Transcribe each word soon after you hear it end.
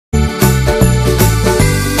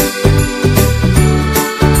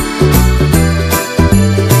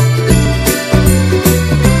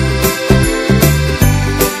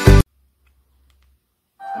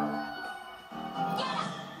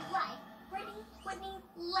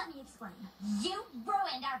let me explain. You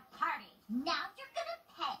ruined our party. Now you're gonna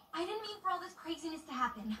pay. I didn't mean for all this craziness to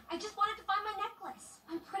happen. I just wanted to find my necklace.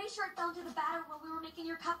 I'm pretty sure it fell into the batter while we were making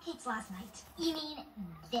your cupcakes last night. You mean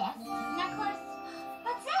this necklace?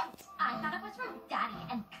 That's it. I thought it was from Daddy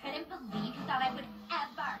and couldn't believe you thought I would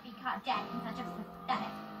ever be caught dead in such a pathetic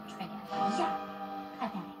trick. Yeah,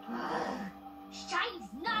 pathetic. Shiny's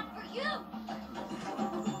not for you.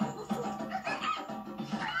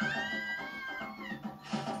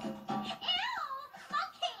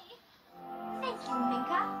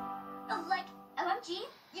 OMG,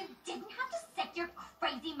 you didn't have to set your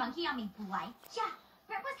crazy monkey on me, Blythe. Yeah,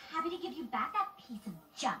 Britt was happy to give you back that piece of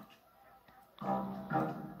junk.